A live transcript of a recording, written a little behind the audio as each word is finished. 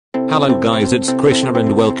Hello guys, it's Krishna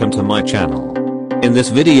and welcome to my channel. In this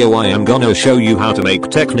video I am gonna show you how to make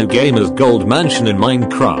Techno Gamerz Gold Mansion in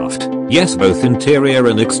Minecraft. Yes, both interior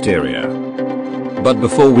and exterior. But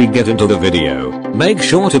before we get into the video, make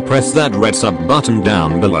sure to press that red sub button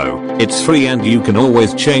down below. It's free and you can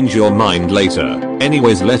always change your mind later.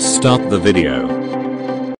 Anyways, let's start the video.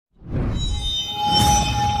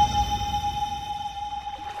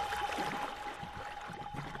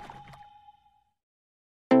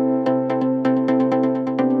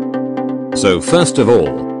 So first of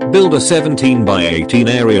all, build a 17 by 18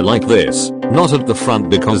 area like this, not at the front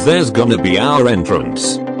because there's gonna be our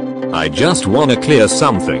entrance. I just wanna clear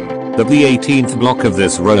something, that the 18th block of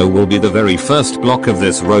this row will be the very first block of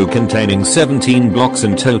this row containing 17 blocks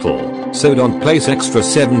in total, so don't place extra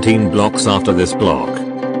 17 blocks after this block.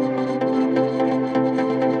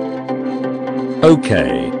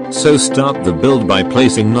 Okay, so start the build by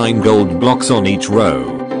placing 9 gold blocks on each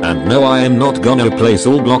row. And no, I am not gonna place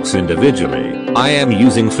all blocks individually, I am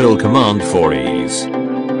using fill command for ease.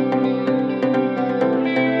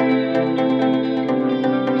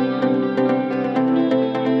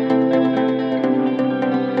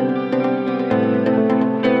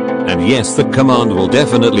 And yes, the command will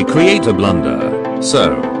definitely create a blunder,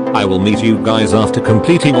 so I will meet you guys after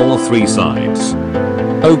completing all 3 sides.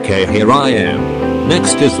 Okay, here I am.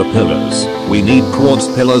 Next is the pillars. We need quartz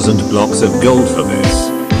pillars and blocks of gold for this.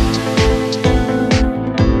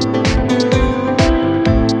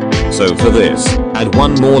 So for this, add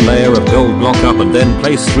 1 more layer of gold block up and then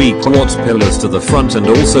place 3 quartz pillars to the front and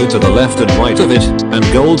also to the left and right of it, and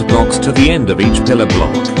gold blocks to the end of each pillar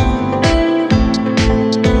block.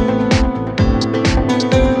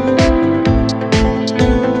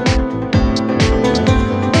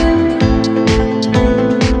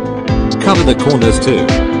 Cover the corners too.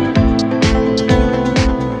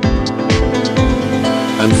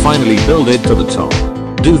 And finally build it to the top.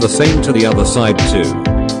 Do the same to the other side too.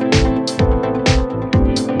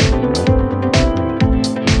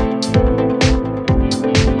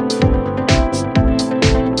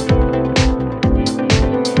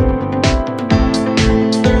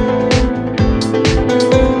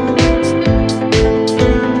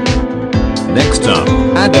 Next up,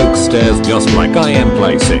 add oak stairs just like I am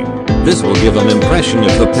placing. This will give an impression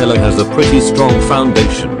if the pillar has a pretty strong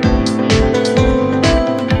foundation.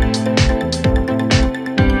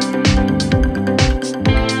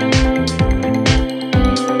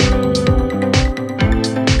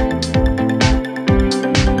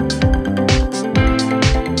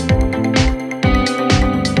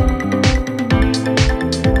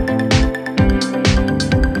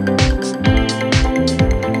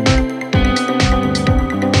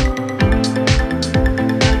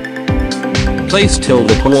 Place till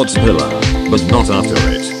the quartz pillar, but not after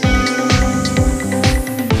it.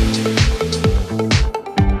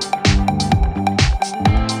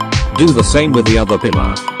 Do the same with the other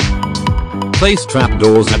pillar. Place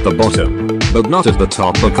trapdoors at the bottom, but not at the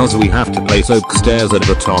top because we have to place oak stairs at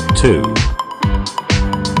the top too.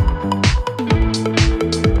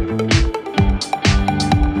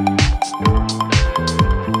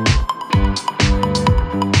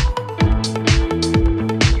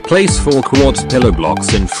 Place 4 quartz pillar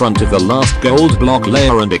blocks in front of the last gold block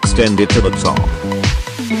layer and extend it to the top.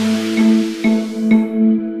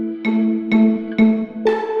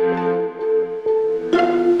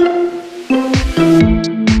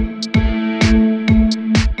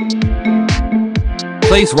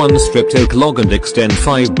 Place 1 stripped oak log and extend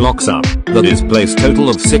 5 blocks up, that is, place total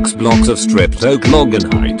of 6 blocks of stripped oak log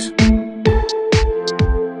in height.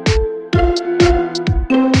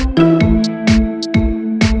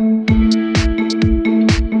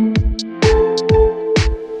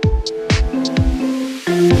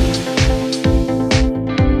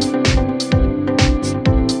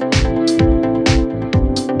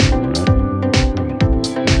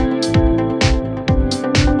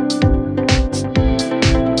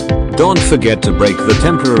 Don't forget to break the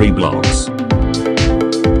temporary blocks.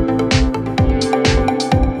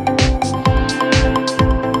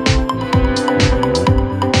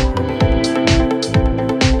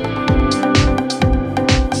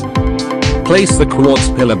 Place the quartz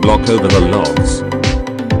pillar block over the logs.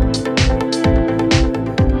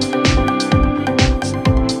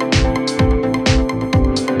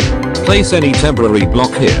 Place any temporary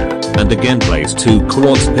block here, and again place 2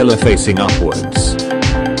 quartz pillar facing upwards.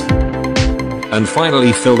 And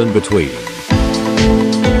finally fill in between.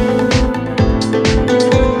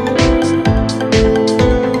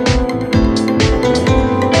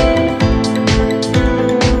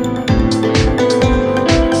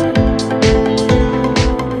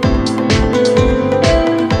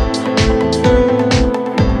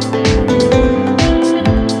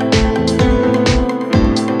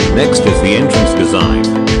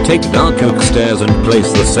 stairs and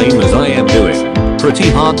place the same as I am doing. Pretty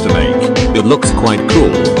hard to make. It looks quite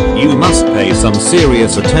cool. You must pay some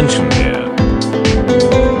serious attention here.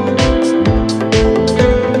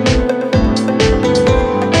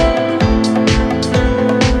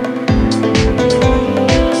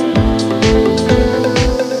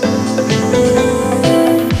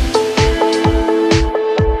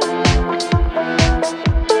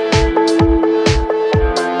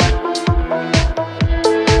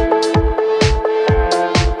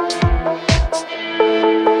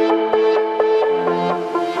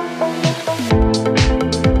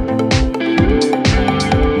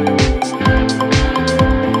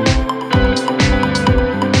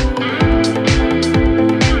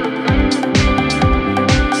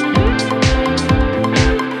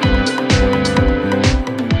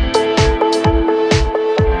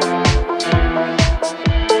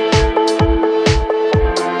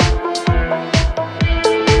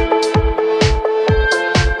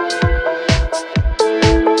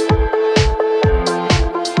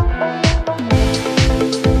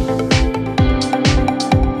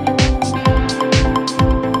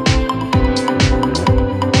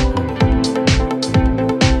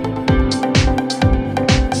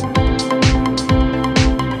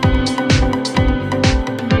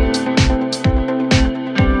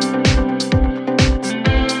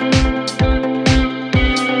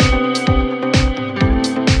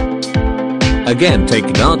 Again,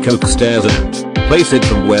 take dark oak stairs and place it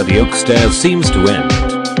from where the oak stairs seems to end.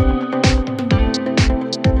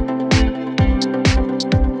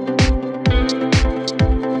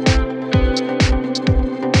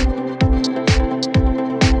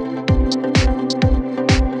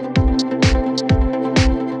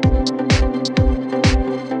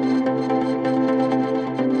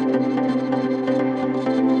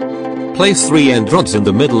 Place 3 end rods in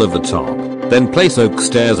the middle of the top. Then place oak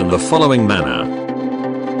stairs in the following manner.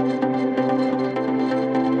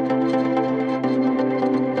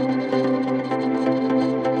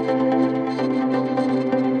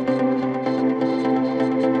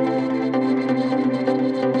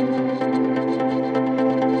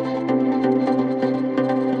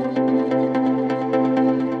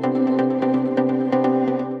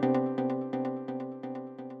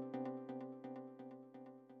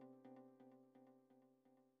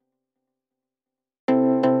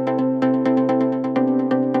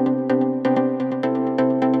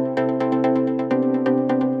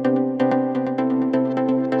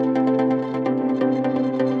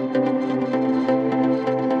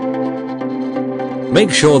 Make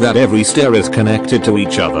sure that every stair is connected to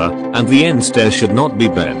each other, and the end stair should not be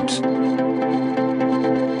bent.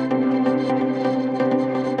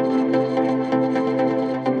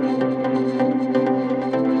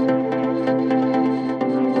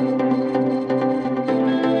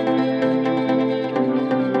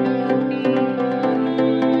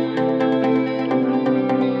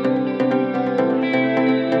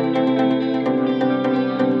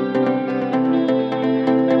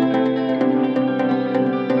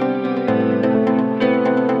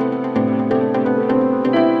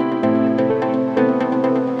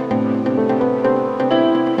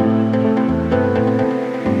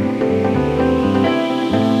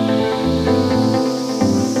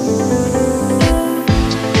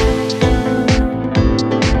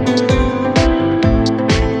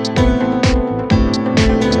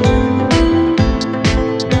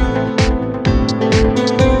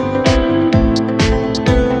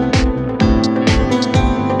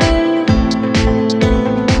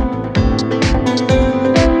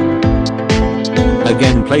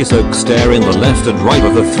 Again, place oak stair in the left and right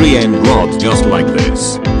of the 3 end rods just like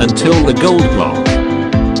this, until the gold block.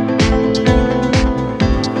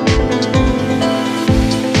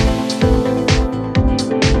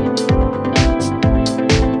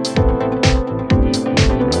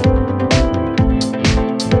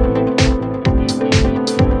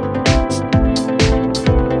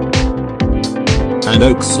 And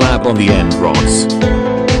oak slab on the end rods.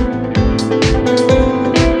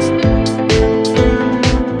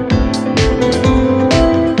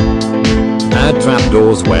 Add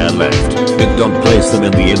trapdoors where left, but don't place them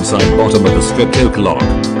in the inside bottom of the stripped oak log,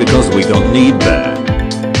 because we don't need there.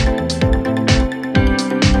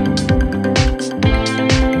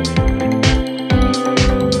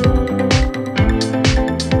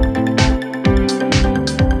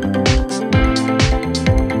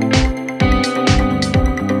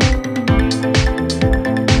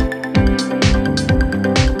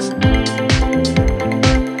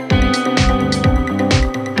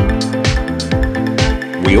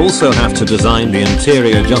 We also have to design the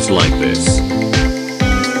interior just like this.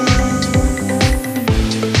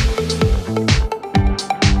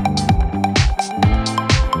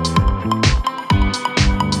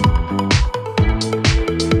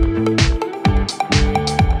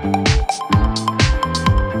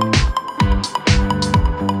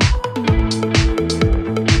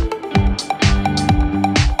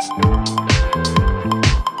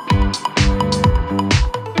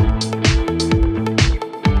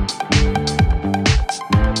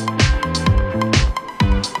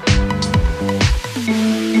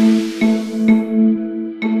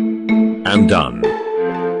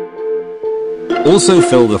 Also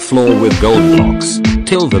fill the floor with gold blocks,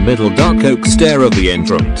 till the middle dark oak stair of the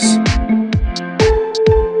entrance.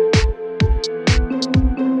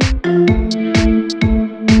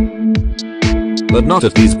 But not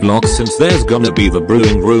at these blocks, since there's gonna be the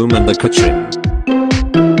brewing room and the kitchen.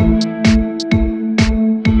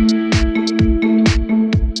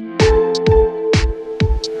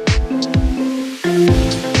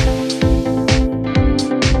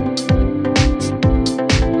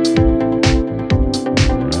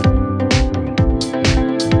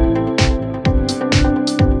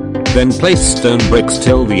 Then place stone bricks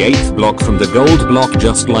till the 8th block from the gold block,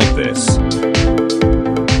 just like this.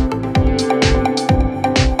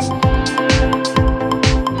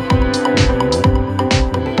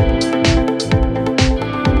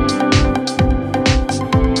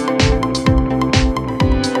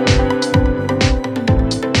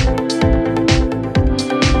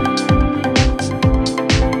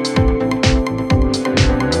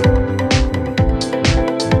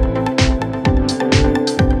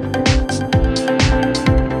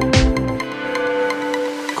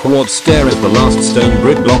 Quartz stair is the last stone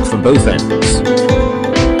brick block from both ends.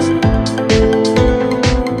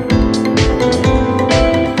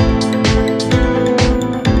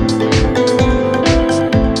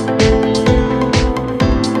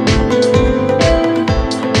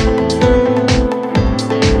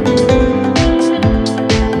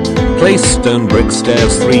 Place stone brick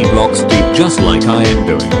stairs 3 blocks deep, just like I am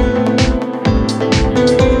doing.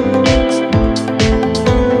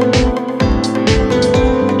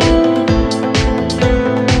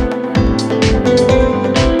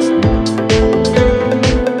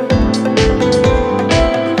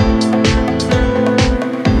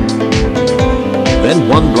 Then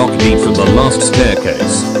 1 block deep from the last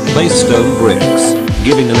staircase, place stone bricks,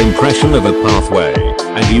 giving an impression of a pathway,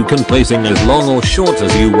 and you can placing as long or short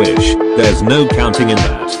as you wish, there's no counting in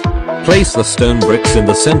that. Place the stone bricks in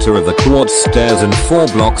the center of the quartz stairs and 4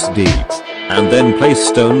 blocks deep, and then place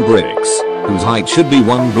stone bricks, whose height should be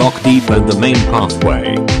 1 block deep and the main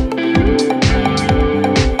pathway.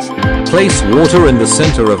 Place water in the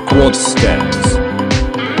center of quartz stairs.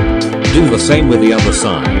 Do the same with the other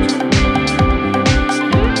side.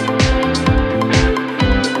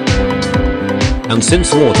 And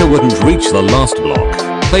since water wouldn't reach the last block,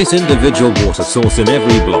 place individual water source in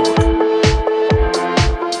every block.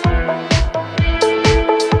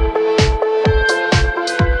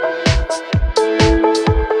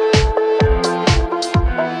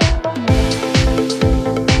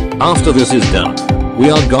 After this is done,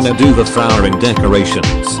 we are gonna do the flowering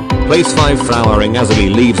decorations. Place 5 flowering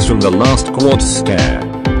azalea leaves from the last quartz stair,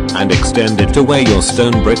 and extend it to where your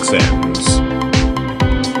stone bricks ends.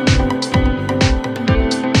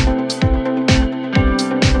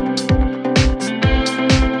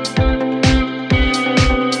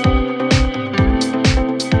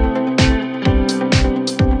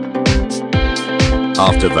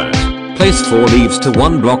 After that, place 4 leaves to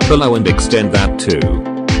 1 block below and extend that too.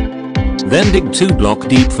 Then dig 2 block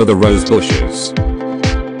deep for the rose bushes.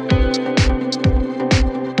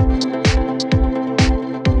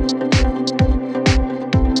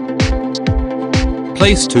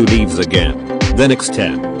 Place 2 leaves again, then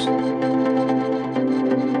extend.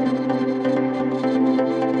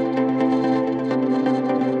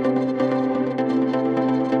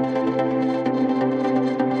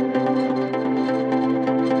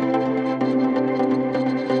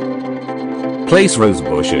 Place rose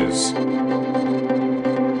bushes.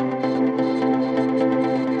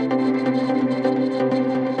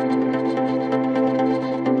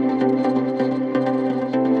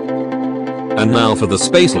 And now for the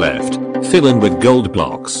space left, fill in with gold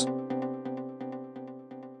blocks.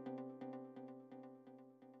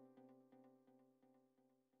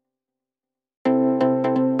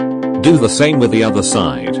 Do the same with the other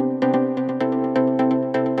side.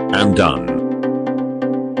 And done.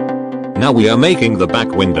 Now we are making the back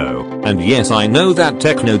window, and yes, I know that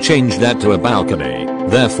Techno changed that to a balcony,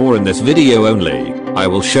 therefore in this video only, I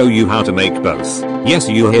will show you how to make both. Yes,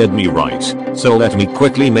 you heard me right, so let me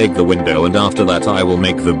quickly make the window and after that I will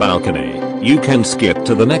make the balcony. You can skip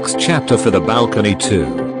to the next chapter for the balcony too.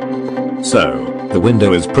 So, the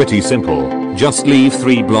window is pretty simple, just leave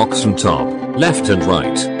 3 blocks from top, left and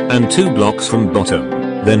right, and 2 blocks from bottom,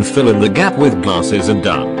 then fill in the gap with glasses and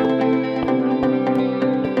done.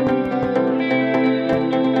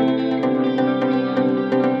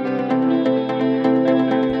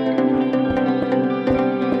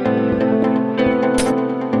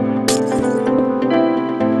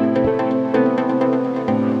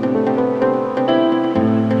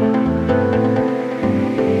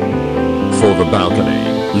 For the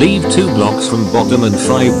balcony, Leave 2 blocks from bottom and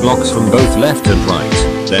 5 blocks from both left and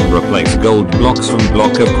right. Then replace gold blocks from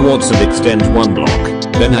block of quartz and extend 1 block.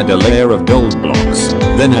 Then add a layer of gold blocks.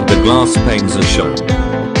 Then add the glass panes as shown.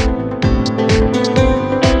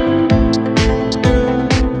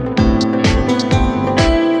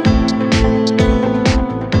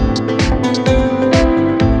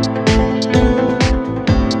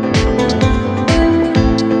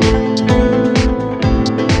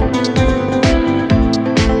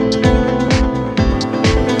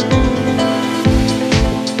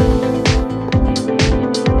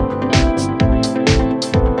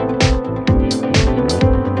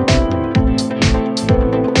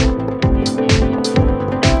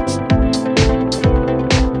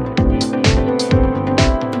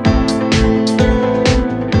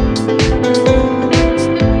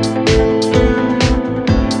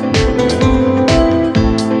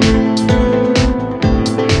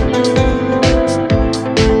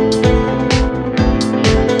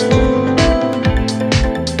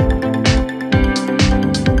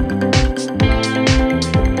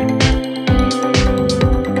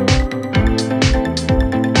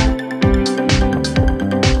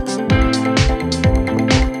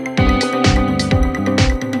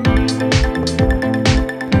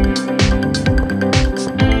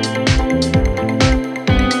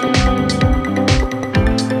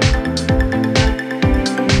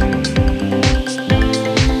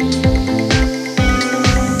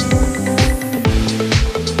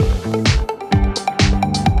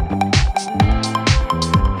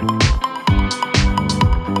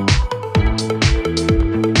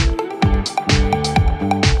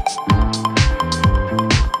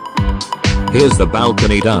 Here's the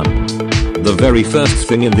balcony done. The very first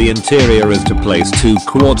thing in the interior is to place 2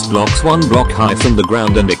 quartz blocks 1 block high from the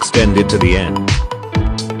ground and extend it to the end.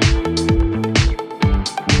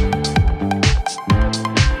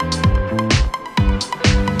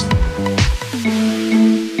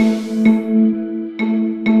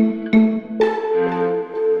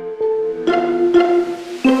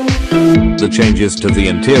 The changes to the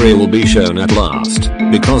interior will be shown at last,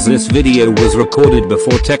 because this video was recorded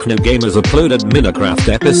before Techno Gamerz uploaded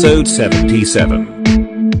Minecraft episode 77.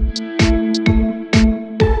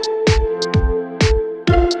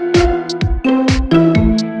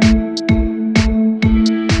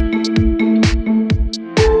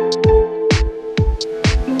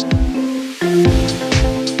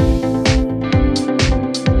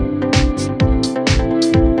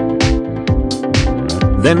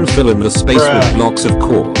 Then fill in the space with blocks of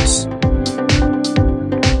quartz.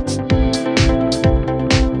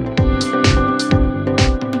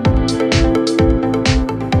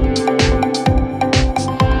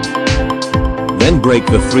 Then break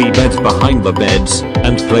the 3 beds behind the beds,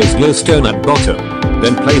 and place glowstone at bottom.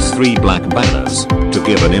 Then place 3 black banners, to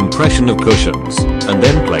give an impression of cushions, and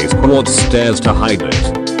then place quartz stairs to hide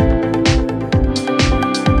it.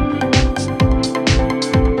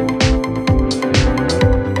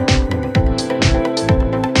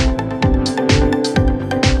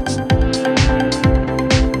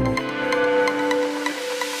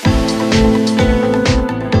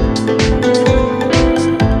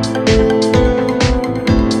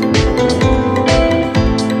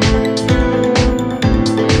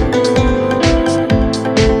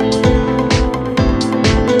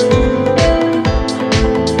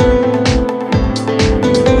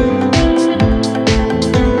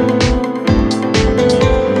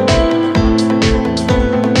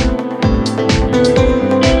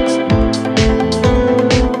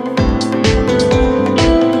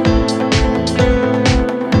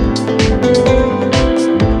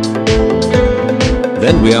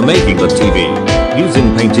 Then we are making the TV,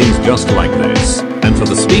 using paintings just like this, and for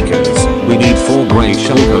the speakers, we need 4 grey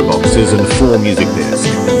shulker boxes and 4 music discs.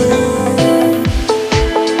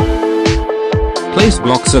 Place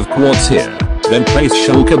blocks of quartz here, then place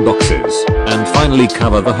shulker boxes, and finally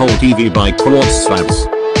cover the whole TV by quartz slabs.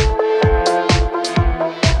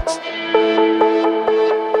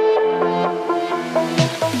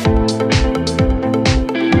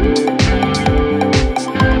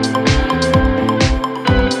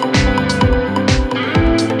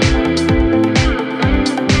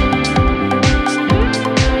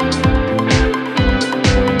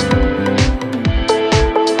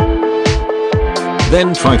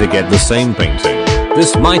 Then try to get the same painting.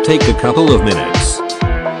 This might take a couple of minutes.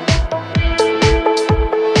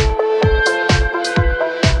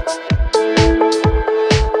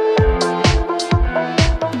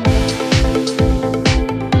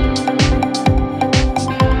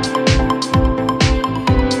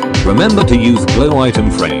 Remember to use glow item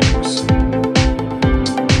frames.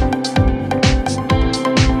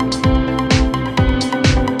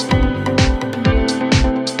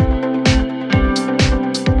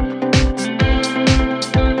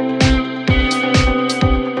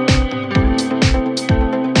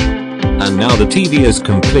 TV is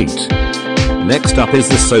complete. Next up is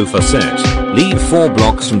the sofa set. Leave 4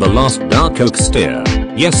 blocks from the last dark oak stair.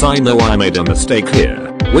 Yes, I know I made a mistake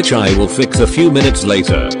here, which I will fix a few minutes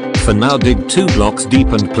later. For now, dig 2 blocks deep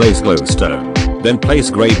and place glowstone. Then place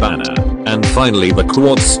grey banner. And finally the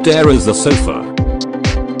quartz stair is the sofa.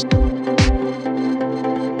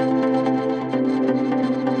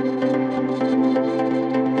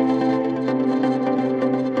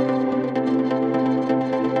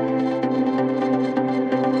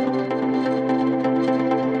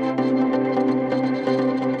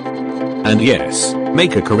 And yes,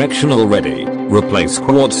 make a correction already. Replace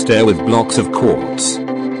quartz stair with blocks of quartz.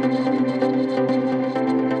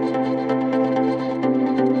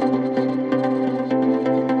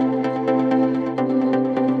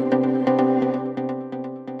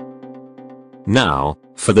 Now,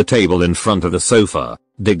 for the table in front of the sofa,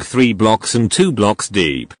 dig 3 blocks and 2 blocks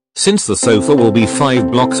deep. Since the sofa will be 5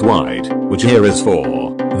 blocks wide, which here is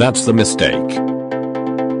 4, that's the mistake.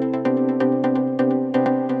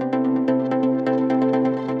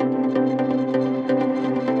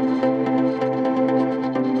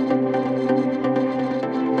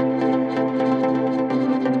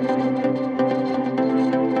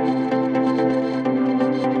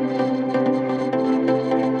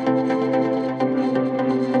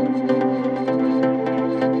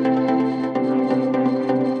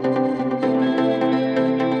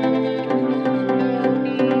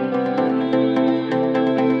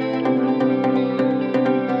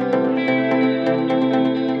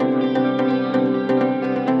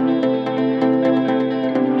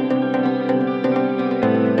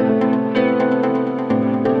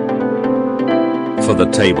 For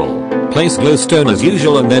the table, place glowstone as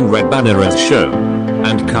usual and then red banner as shown,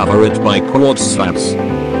 and cover it by quartz slabs.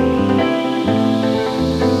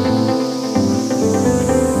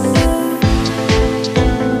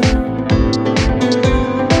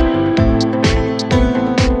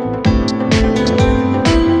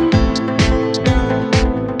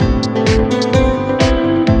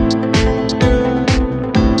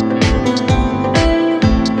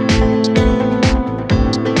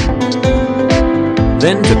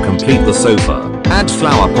 Then to complete the sofa, add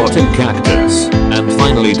flower pot and cactus, and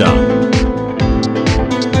finally done.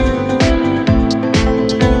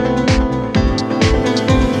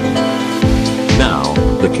 Now,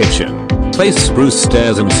 the kitchen. Place spruce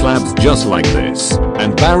stairs and slabs just like this,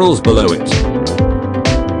 and barrels below it.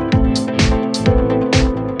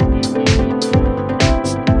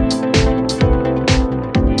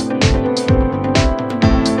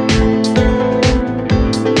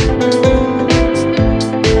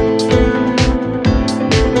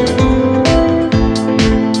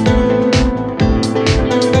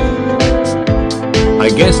 I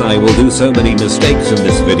guess I will do so many mistakes in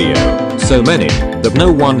this video, so many, that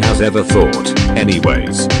no one has ever thought.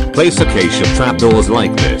 Anyways, place acacia trapdoors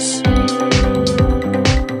like this.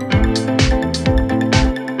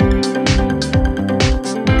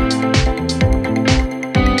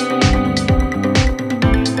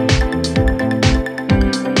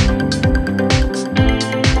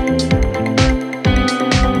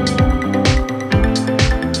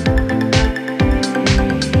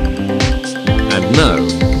 No,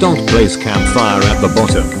 don't place campfire at the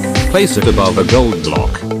bottom. Place it above a gold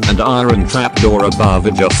block, and iron trapdoor above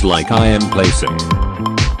it just like I am placing.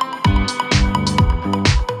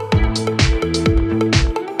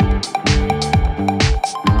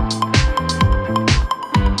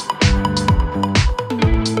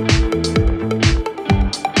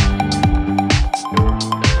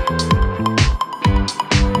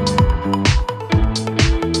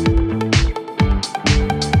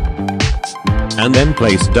 And then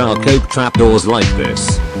place dark oak trapdoors like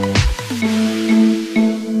this.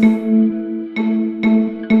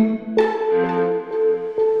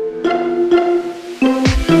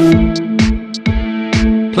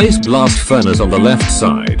 Place blast furnace on the left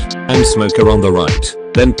side, and smoker on the right.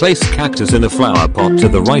 Then place cactus in a flower pot to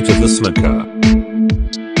the right of the smoker.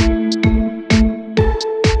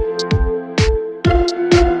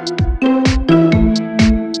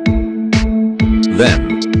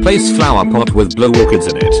 Then, place flower pot with blow orchids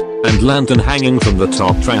in it, and lantern hanging from the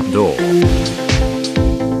top trapdoor.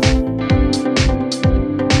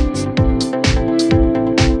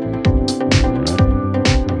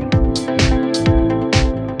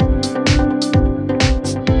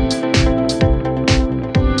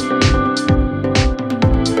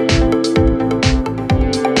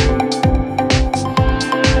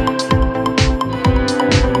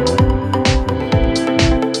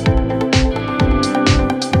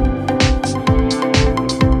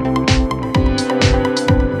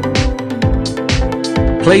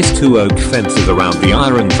 Place 2 oak fences around the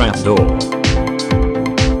iron trapdoor.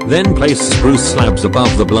 Then place spruce slabs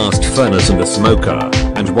above the blast furnace and the smoker,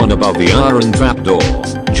 and one above the iron trapdoor,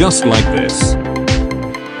 just like this.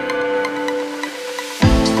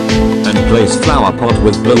 And place flower pot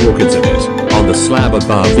with blow orchids in it, on the slab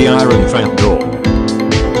above the iron trapdoor.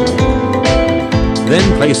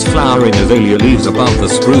 Then place flowering azalea leaves above the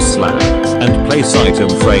spruce slab, and place item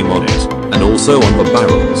frame on it, and also on the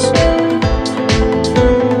barrels.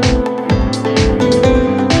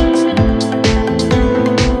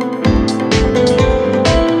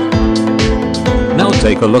 Now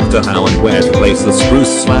take a look to how and where to place the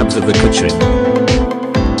spruce slabs of the kitchen.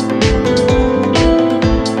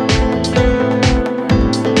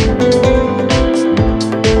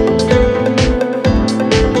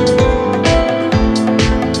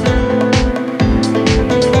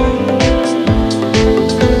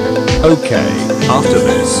 Okay, after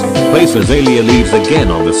this, place azalea leaves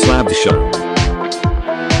again on the slab shown.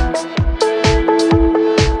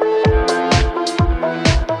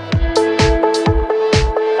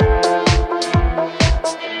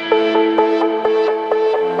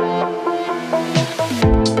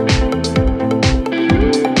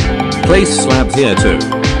 Place slabs here too.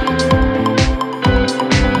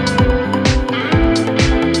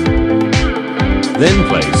 Then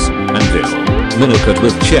place anvil. Minicut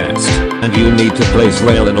with chest, and you need to place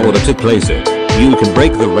rail in order to place it. You can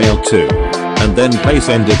break the rail too, and then place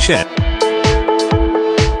ender chest.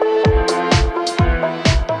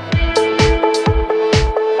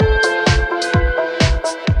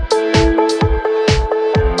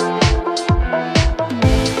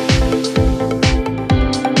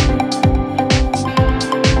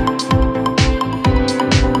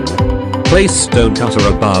 Place stone cutter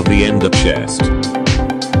above the ender chest.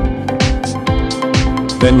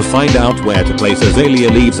 Then find out where to place azalea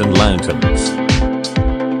leaves and lanterns.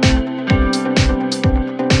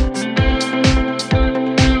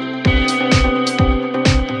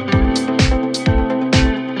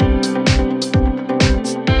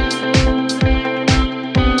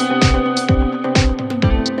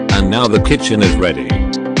 And now the kitchen is ready.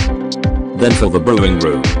 Then fill the brewing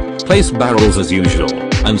room. Place barrels as usual,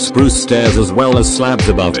 and spruce stairs as well as slabs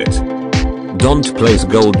above it. Don't place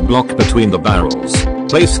gold block between the barrels.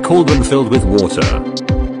 Place cauldron filled with water.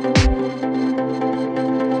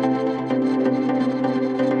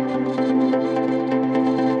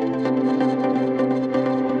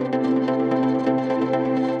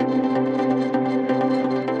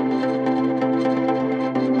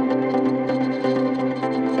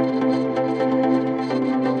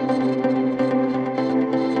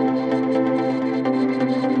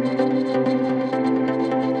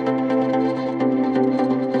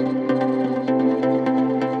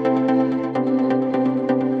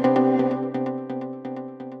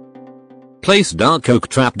 Place dark oak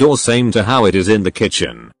trapdoor same to how it is in the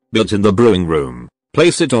kitchen, built in the brewing room.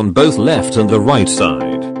 Place it on both left and the right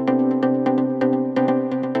side.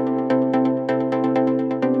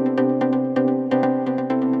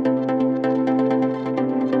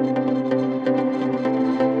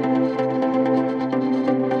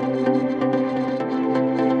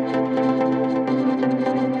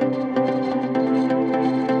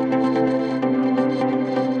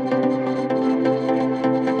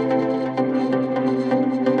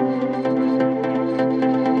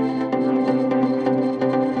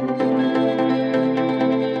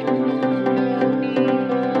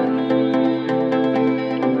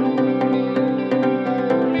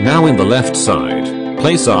 Now in the left side,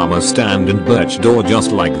 place armor stand and birch door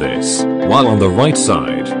just like this, while on the right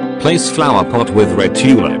side, place flower pot with red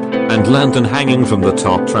tulip, and lantern hanging from the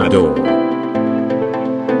top trapdoor.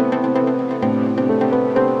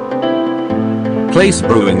 Place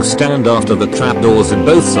brewing stand after the trapdoors in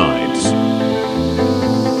both sides.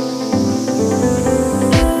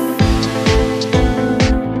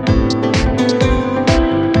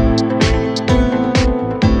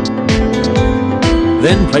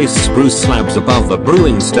 Then place spruce slabs above the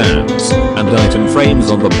brewing stands, and item frames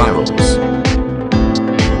on the barrels.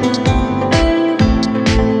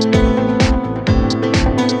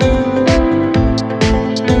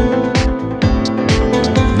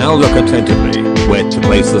 Now look attentively, where to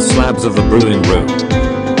place the slabs of the brewing room.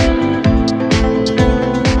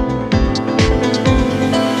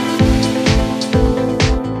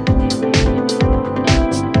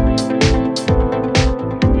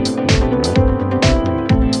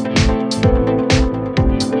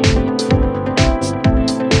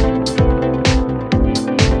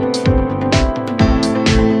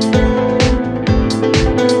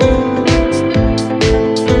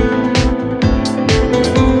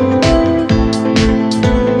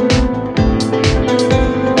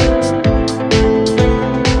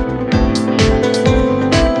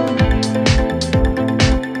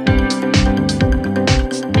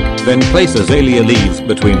 Then place azalea leaves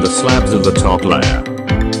between the slabs of the top layer.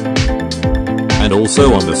 And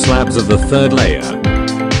also on the slabs of the third layer.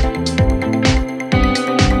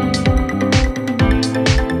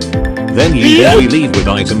 Then you leave with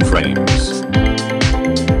item frames.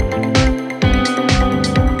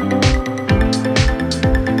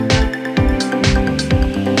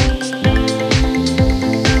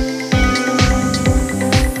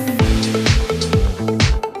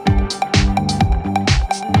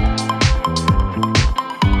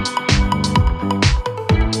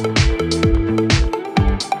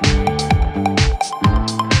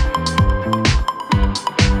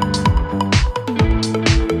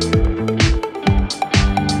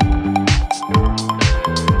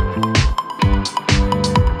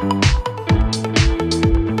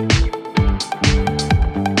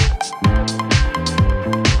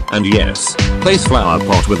 And yes, place flower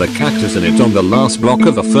pot with a cactus in it on the last block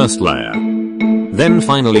of the first layer. Then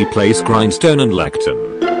finally place grindstone and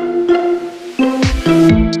lectern.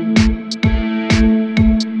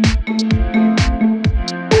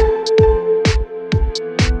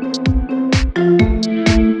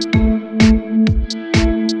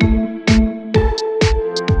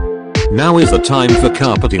 Now is the time for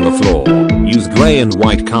carpeting the floor. Use grey and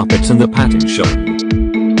white carpets in the pattern shown.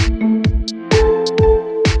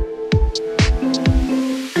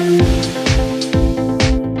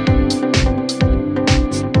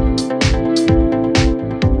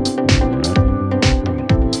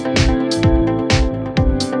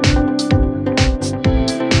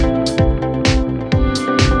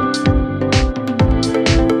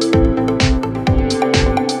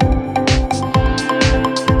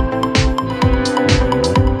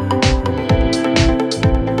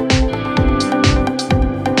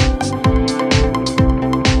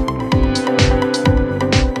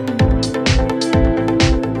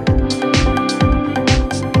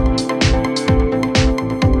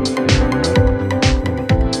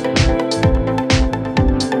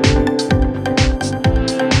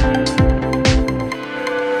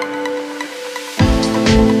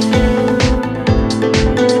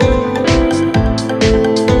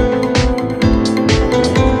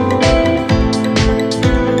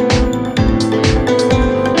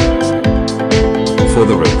 For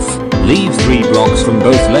the roof, leave 3 blocks from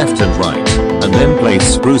both left and right, and then place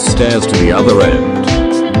spruce stairs to the other end.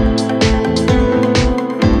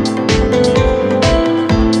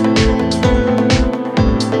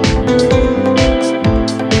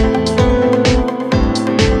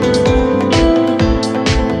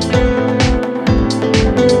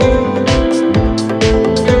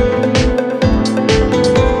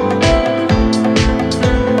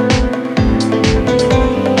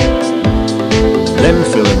 Then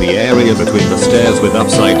fill in the area between the stairs with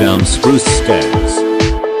upside down spruce stairs.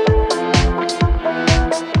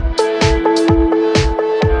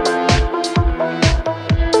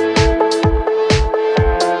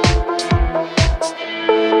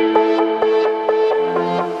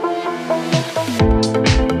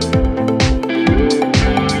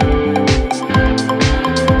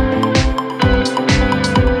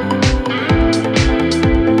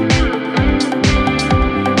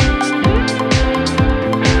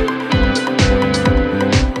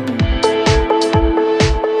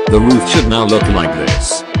 The roof should now look like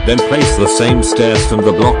this. Then place the same stairs from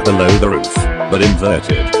the block below the roof, but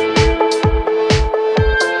inverted.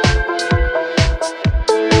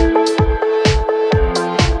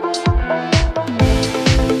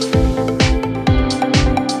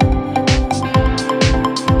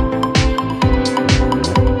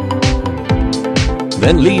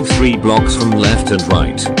 Then leave 3 blocks from left and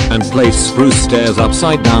right, and place spruce stairs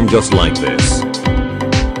upside down just like this.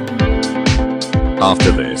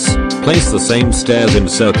 After this, place the same stairs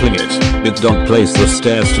encircling it, but don't place the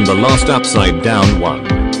stairs from the last upside down one.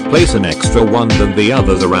 Place an extra one than the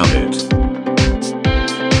others around it.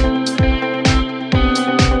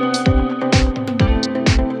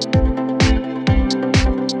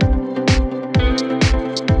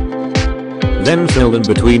 Then fill in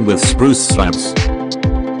between with spruce slabs.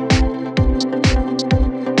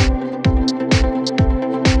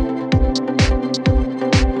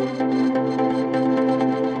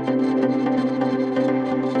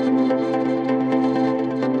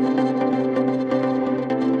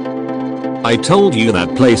 I told you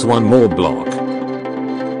that place one more block.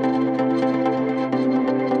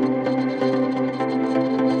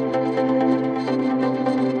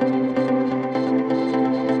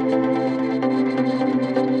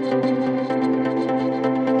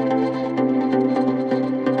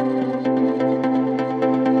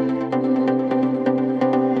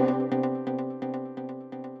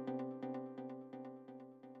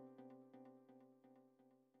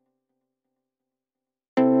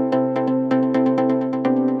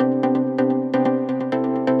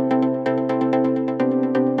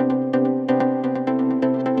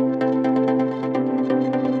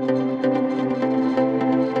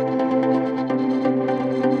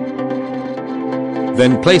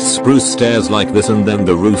 Then place spruce stairs like this and then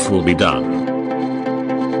the roof will be done.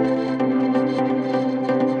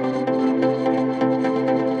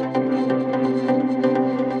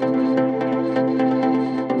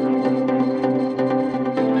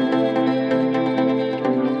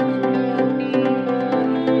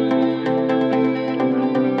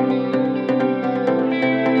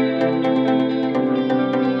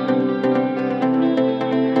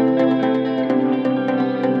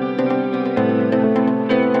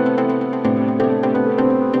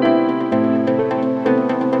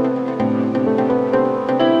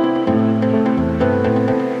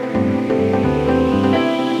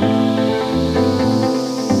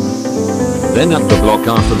 Then up the block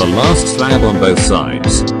after the last slab on both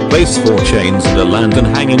sides, place 4 chains and a lantern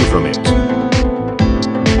hanging from it.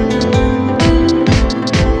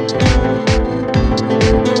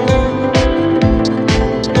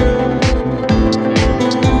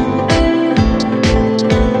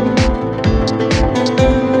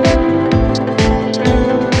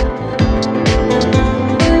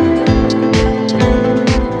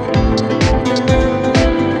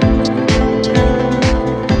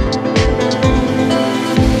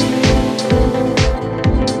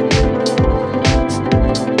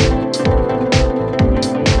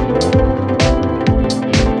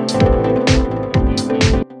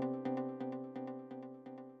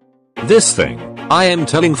 This thing, I am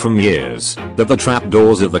telling from years, that the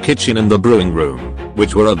trapdoors of the kitchen and the brewing room,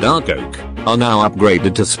 which were a dark oak, are now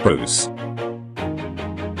upgraded to spruce.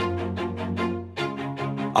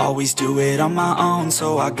 Always do it on my own,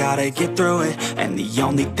 so I gotta get through it. And the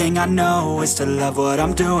only thing I know is to love what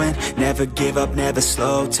I'm doing. Never give up, never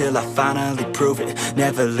slow, till I finally prove it.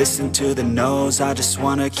 Never listen to the no's, I just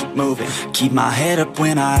wanna keep moving. Keep my head up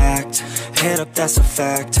when I act, head up, that's a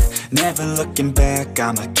fact. Never looking back,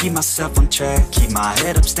 I'ma keep myself on track. Keep my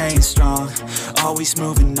head up, staying strong, always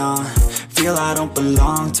moving on. Feel I don't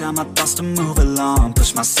belong, tell my thoughts to move along.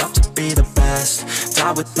 Push myself to be the best,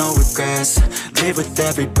 die with no regrets. Live with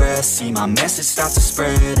every breath, see my message start to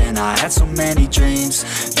spread. And I had so many dreams,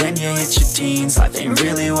 then you hit your teens. Life ain't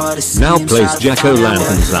really what it seems. Now place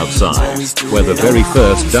jack-o'-lanterns outside, where the very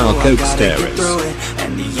first dark oak stair is.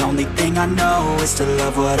 And the only thing I know is to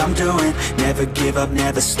love what I'm doing. Never give up,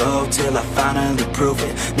 never slow, till I finally prove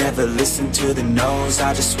it. Never listen to the no's,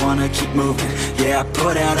 I just wanna keep moving. Yeah, I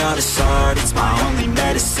put out all this art, it's my only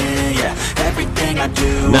medicine. Yeah, everything I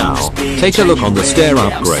do, now, take a look on the stair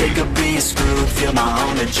upgrade. I'm sick of being screwed, feel my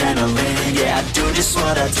own adrenaline. Yeah, I do just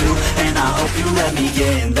what I do, and I hope you let me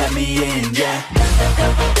in, yeah.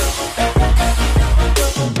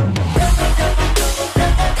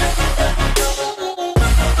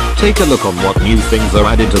 Take a look on what new things are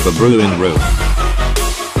added to the brewing room.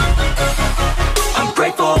 I'm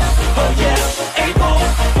grateful, oh yeah, able,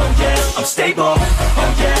 oh yeah, I'm stable,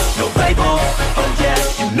 oh yeah, no label, oh yeah,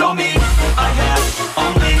 you know me, I have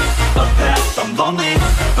only a path, I'm lonely,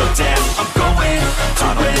 but damn, I'm going to win.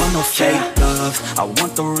 I don't want no fake love, I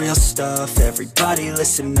want the real stuff. Everybody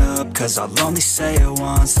listen up, cause I'll only say it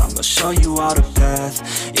once. I'm gonna show you all the path,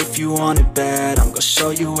 if you want it bad. I'm gonna show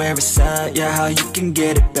you where it's at, yeah, how you can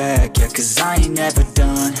get it back. Yeah, cause I ain't never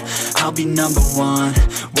done, I'll be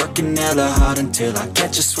 #1. Working hella hard until I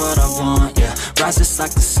get just what I want, yeah. Rises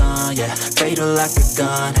like the sun, yeah, fatal like a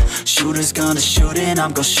gun. Shooters gonna shoot and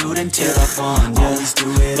I'm gonna shoot until I won, yeah. Always do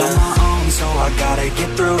it on my own, so I gotta get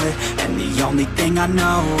through it. And the only thing I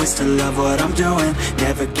know is to love what I'm doing.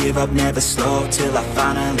 Never give up, never slow, till I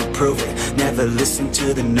finally prove it. Never listen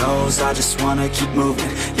to the no's, I just wanna keep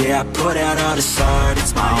moving. Yeah, I put out all this art,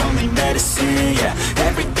 it's my only medicine. Yeah,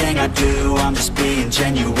 everything I do, I'm just being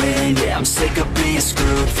genuine. Yeah, I'm sick of being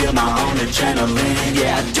screwed, feel my own adrenaline.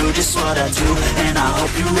 Yeah, I do just what I do, and I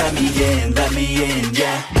hope you let me in,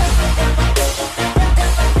 yeah.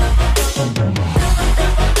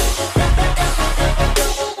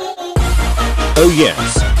 Oh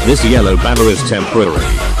yes, this yellow banner is temporary,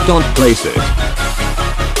 don't place it.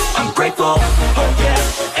 I'm grateful, oh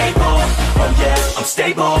yeah, able, oh yeah, I'm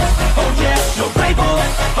stable, oh yeah, no label,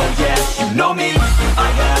 oh yeah, you know me, I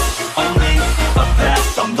have only a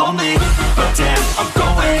path, I'm lonely, but damn, I'm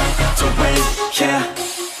going to win, yeah.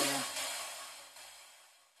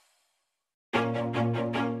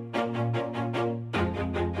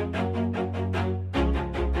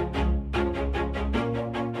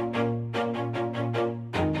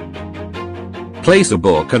 Place a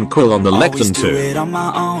book and quill on the lectern do too. it on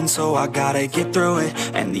my own, so I gotta get through it.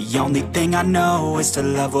 And the only thing I know is to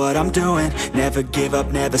love what I'm doing. Never give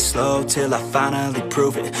up, never slow, till I finally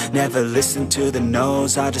prove it. Never listen to the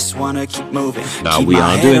no's, I just wanna keep moving. Now Keep we my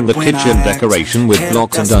are head doing up the when kitchen I act. decoration with Head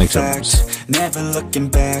blocks up, and that's a items. fact. Never looking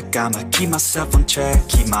back, I'ma keep myself on track.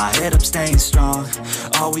 Keep my head up, staying strong,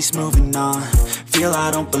 always moving on. Feel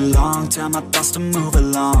I don't belong, tell my thoughts to move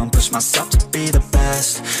along. Push myself to be the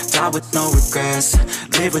best, die with no regrets.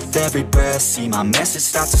 Live with every breath, see my message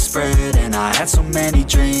start to spread. And I had so many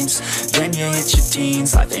dreams, then you hit your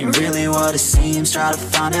teens. Life ain't really what it seems, try to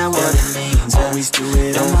find out what it means. Always do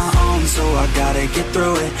it on my own, so I gotta get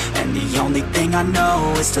through it. And the only thing I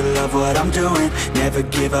know is to love what I'm doing. Never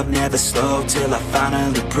give up, never slow, till I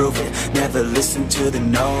finally prove it. Never listen to the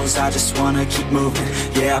no's, I just wanna keep moving.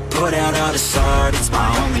 Yeah, I put out all this art, it's my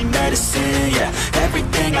only medicine. Yeah,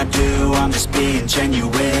 everything I do, I'm just being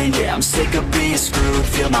genuine. Yeah, I'm sick of being screwed,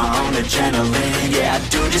 feel my own adrenaline. Yeah, I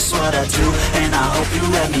do just what I do, and I hope you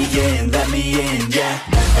let me in, yeah.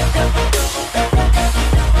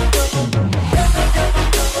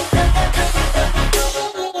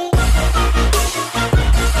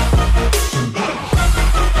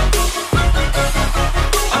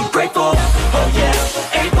 Grateful, oh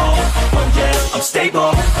yeah, able, oh yeah, I'm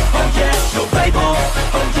stable, oh yeah, no label,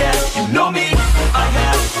 oh yeah, you know me, I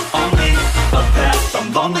have only a path,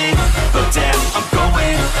 I'm lonely, but damn, I'm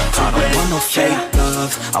going to I don't want no fake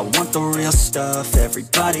love, I want the real stuff.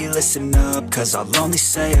 Everybody listen up, cause I'll only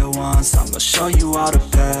say it once. I'm gonna show you all the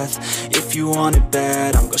path, if you want it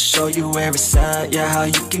bad. I'm gonna show you where it's at, yeah, how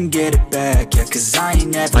you can get it back. Yeah, cause I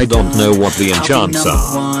ain't never I don't know what the I'll be enchants number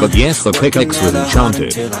are, one. but yes, the pickaxe was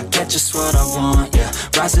enchanted. Till I get just what I want, yeah.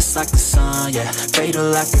 Rises like the sun, yeah. Fatal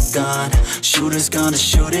like a gun. Shooter's gonna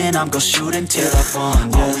shoot and I'm gonna shoot until I've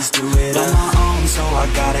won, yeah. Always do it on my own, so I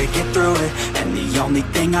gotta get through it. And the only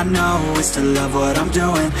thing I know is to love what I'm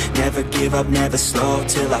doing. Never give up, never slow,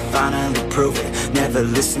 till I finally prove it. Never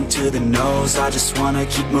listen to the no's, I just wanna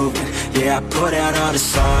keep moving. Yeah, I put out all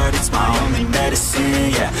this art, it's my only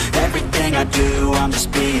medicine. Yeah, everything I do, I'm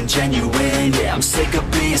just being genuine. Yeah, I'm sick of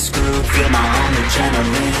being screwed, feel my own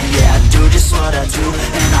adrenaline. Yeah, I do just what I do,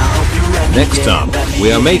 and I hope you let me Next in, up, let me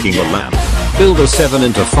we are in, making a yeah. lamp. Build a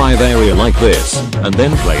 7x5 area like this, and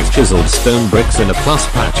then place chiseled stone bricks in a plus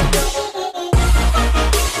pattern.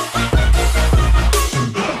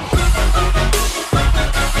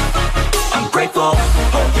 Grateful,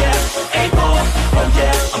 oh yeah, able, oh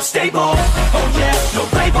yeah, I'm stable, oh yeah, no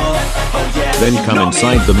label, oh yeah. Then come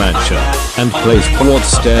inside the mansion, and place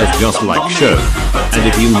quartz stairs just like shown. And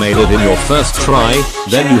if you made it in your first try,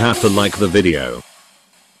 then you have to like the video.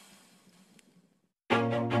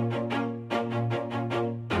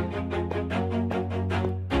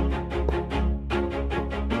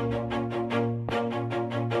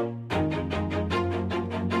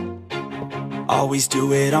 Always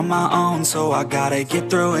do it on my own, so I gotta get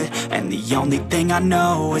through it. And the only thing I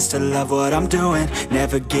know is to love what I'm doing.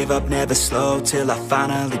 Never give up, never slow, till I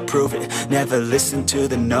finally prove it. Never listen to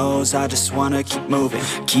the no's, I just wanna keep moving.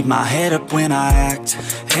 Keep my head up when I act,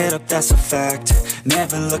 head up, that's a fact.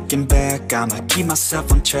 Never looking back, I'ma keep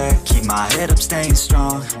myself on track. Keep my head up, staying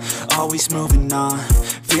strong, always moving on.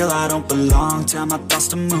 Feel I don't belong, tell my thoughts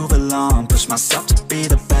to move along. Push myself to be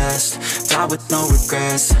the best, die with no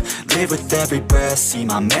regrets. Live with every breath, see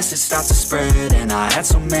my message start to spread. And I had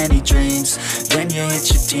so many dreams, then you hit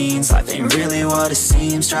your teens. Life ain't really what it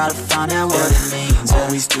seems, try to find out what it means.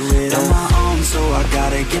 Always do it on my own, so I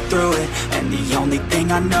gotta get through it. And the only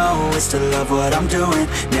thing I know is to love what I'm doing.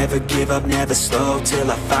 Never give up, never slow, till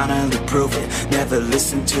I finally prove it. Never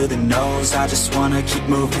listen to the no's, I just wanna keep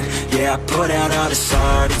moving. Yeah, I put out all this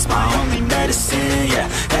art, it's my only medicine. Yeah,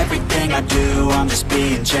 everything I do, I'm just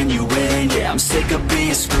being genuine. Yeah, I'm sick of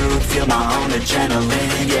being screwed, feel my own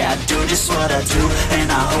adrenaline. Yeah, I do just what I do,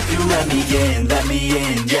 and I hope you let me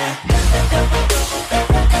in, yeah.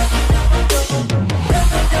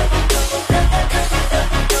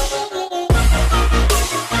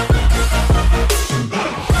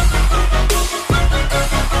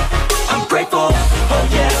 I'm grateful, oh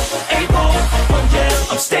yeah, able, oh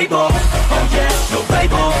yeah, I'm stable, oh yeah, no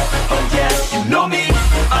label, oh yeah, you know me,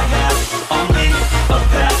 I have only a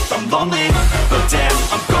path, I'm lonely, but damn,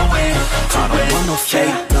 I'm going to win. I don't want no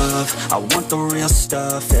fake love, I want the real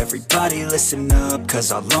stuff. Everybody listen up,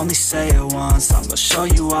 cause I'll only say it once. I'm gonna show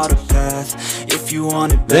you all the path, if you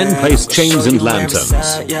want it bad. Then place chains and lanterns,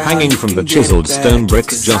 hanging from the chiseled stone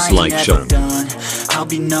bricks just like shown. I'll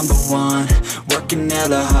be number one. Working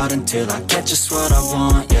hella hard until I get just what I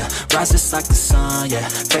want, yeah. Rises like the sun, yeah.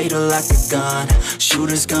 Fatal like a gun.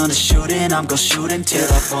 Shooters gonna shoot and I'm gonna shoot until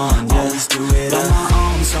I fall, yeah. Always do it on my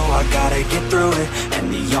own, so I gotta get through it.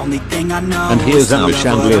 And the only thing I know And here's our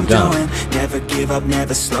Chandelier done. Never give up,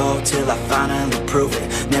 never slow, till I finally prove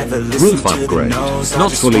it. Never listen Roof to the upgrade, no's, I not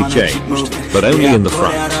just fully wanna keep changed, moving. but only Yeah, in the I put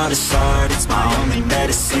front. out all this art, it's my only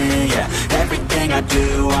medicine, yeah. Everything I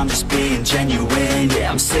do, I'm just being genuine, yeah.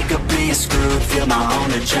 I'm sick of being screwed, feel my own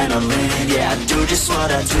adrenaline, yeah. I do just what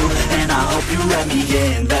I do, and I hope you let me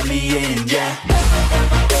in, yeah.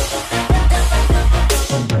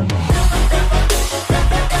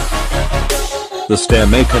 The stair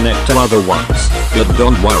may connect to other ones, but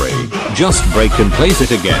don't worry, just break and place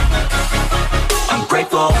it again. I'm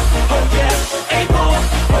grateful, oh yeah, able,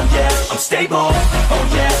 oh yeah, I'm stable, oh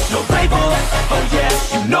yeah, no label, oh yeah,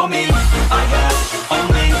 you know me, I have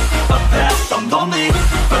only a path, I'm lonely,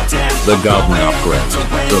 but damn, The garden upgrade.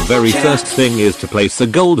 The very first thing is to place the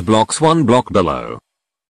gold blocks one block below.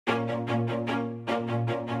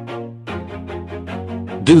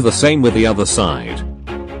 Do the same with the other side.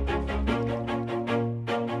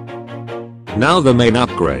 Now the main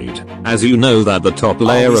upgrade. As you know that the top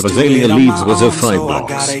layer of azalea leaves was of 5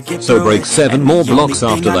 blocks. So break 7 more blocks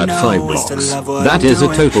after that 5 blocks. That is a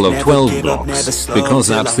total of 12 blocks, because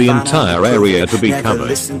that's the entire area to be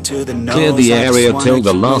covered. Clear the area till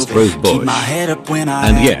the last rose bush.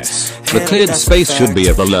 And yes, the cleared space should be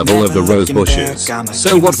at the level of the rose bushes.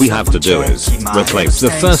 So what we have to do is replace the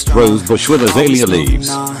first rose bush with azalea leaves,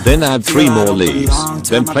 then add 3 more leaves,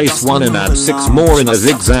 then place 1 and add 6 more in a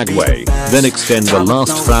zigzag way, then extend the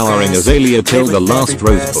last flowering azalea till the last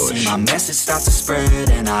rose bush. My message starts to spread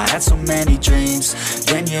and I had so many dreams.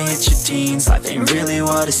 Then you hit your teens, life ain't really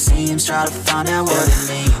what it seems. Try to find out what it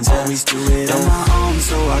means. Always do it on my own,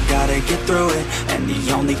 so I gotta get through it. And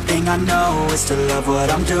the only thing I know is to love what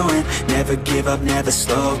I'm doing. Never give up, never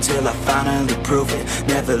slow, till I finally prove it.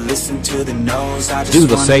 Never listen to the no's, I just do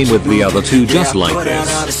the same with the other 2 just like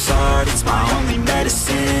this. It's my only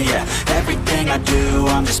medicine, yeah. Everything I do,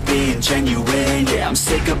 I'm just being genuine, yeah. I'm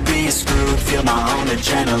sick of being screwed, feel my own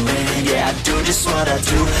adrenaline, yeah. I do just what I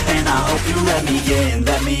do, and I hope you let me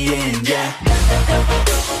in, yeah.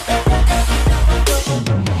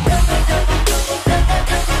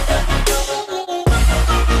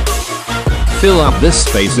 Fill up this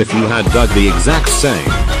space if you had dug the exact same.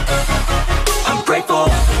 I'm grateful,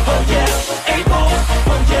 oh yeah, able,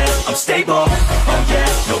 oh yeah, I'm stable, oh yeah,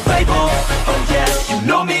 no label, oh yeah, you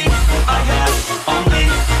know me, I have only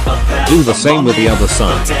a path. Do the same with the other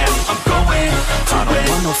side. I don't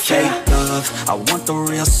want no fake love, I want the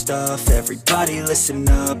real stuff. Everybody listen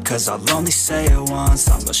up, cause I'll only say it once.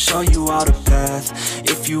 I'm gonna show you all the path.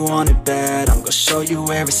 If you want it bad, I'm gonna show you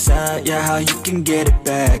where it's at, yeah, how you can get it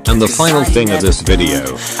back. And the final thing of this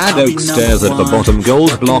video, add oak stairs at the bottom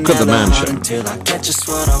gold block of the mansion. Until I get just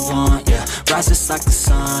what I want, yeah. Rises like the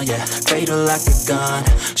sun, yeah. Fatal like a gun.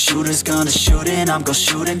 Shooters gonna shoot and I'm gonna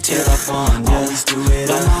shoot until I fall, yeah. Always do it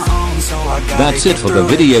on my own, so I gotta That's it for the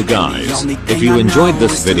video, guys. If you enjoyed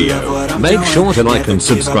this video, make sure to like and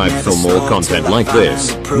subscribe for more content like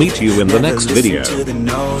this. Meet you in the next video.